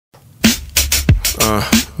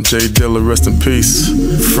J Dilla, rest in peace.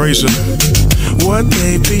 Frazier. What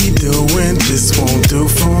they be doing just won't do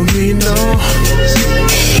for me, no.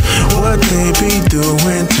 What they be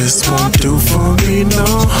doing just won't do for me, no.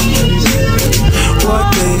 What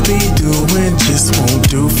they be doing just won't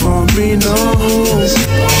do for me, no.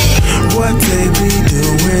 What they be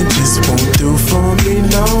doing just won't do for me,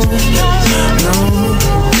 no. No.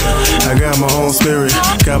 I got my own spirit,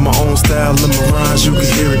 got my own style in my rhymes, you can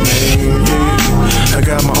hear it, man, yeah. I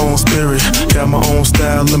got my own spirit, got my own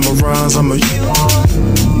style in my rhymes, I'm a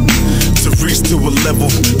to reach to a level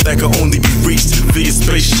that can only be reached via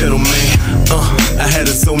space shuttle, man. I had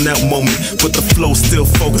a zone out moment, but the flow still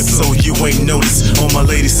focused, so you ain't noticed. All my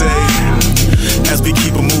ladies say, as we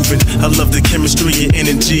keep it moving, I love the chemistry and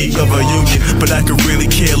energy of our union, but I could really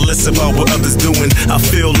care less about what others doing. I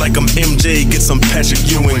feel like I'm MJ, get some Patrick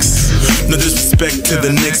Ewings. No disrespect to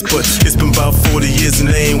the Knicks, but it's been about 40 years and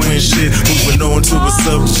they ain't win shit. Moving on to a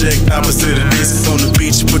subject opposite of this. It's on the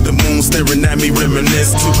beach with the moon staring at me,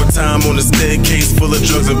 reminisce to a time on a staircase full of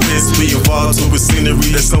drugs and piss. We evolved to a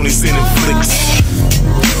scenery that's only seen in flicks.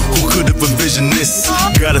 Who could have envisioned this?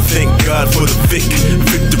 Gotta thank God for the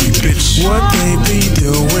victory, bitch. What they be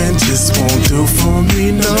doing just won't do for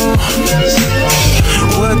me, no.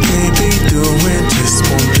 What they be doing just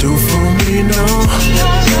won't do for me, no.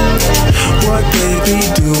 What they be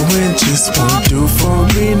doing just won't do for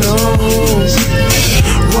me, no.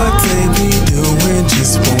 What they be doing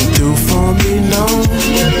just won't do for me, no.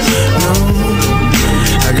 No.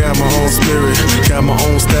 I got my own spirit, got my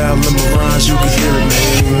own style in my rhymes, you can hear it,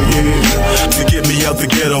 man, yeah. To get me out the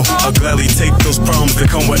ghetto, I'll gladly take those problems that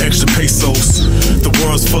come with extra pesos. The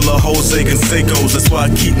world's full of Jose Canseco's, that's why I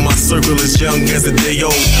keep my circle as young as a day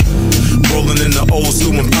old. Rolling in the old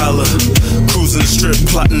school Impala, cruising the strip,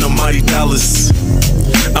 plotting on mighty dollars.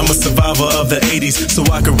 I'm a survivor of the 80s, so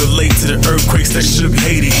I can relate to the earthquakes that shook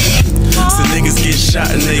Haiti. So niggas get shot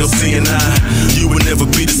in AOC and I. You will never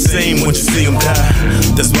be the same once you see them die.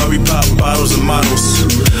 That's why we pop bottles and models.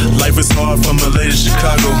 Life is hard from LA to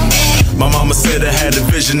Chicago. My mama said I had a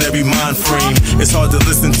visionary mind frame. It's hard to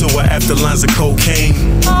listen to her after lines of cocaine.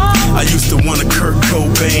 I used to want a Kurt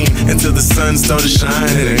Cobain until the sun started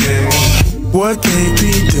shining again. What they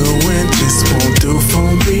be doing just won't do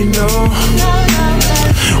for me, no.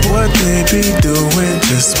 What they be doing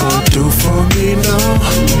just won't do for me, no.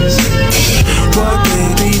 What they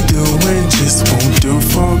be doing just won't do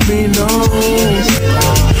for me, no.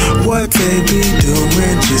 What they be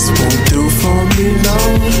doing just won't do for me, no.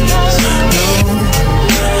 No.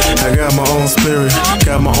 I got my own spirit,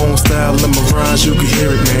 got my own style in my rhymes, you can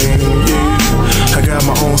hear it, man, yeah. I got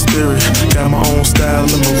my own spirit, got my own style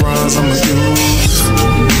in my rhymes, I'ma use.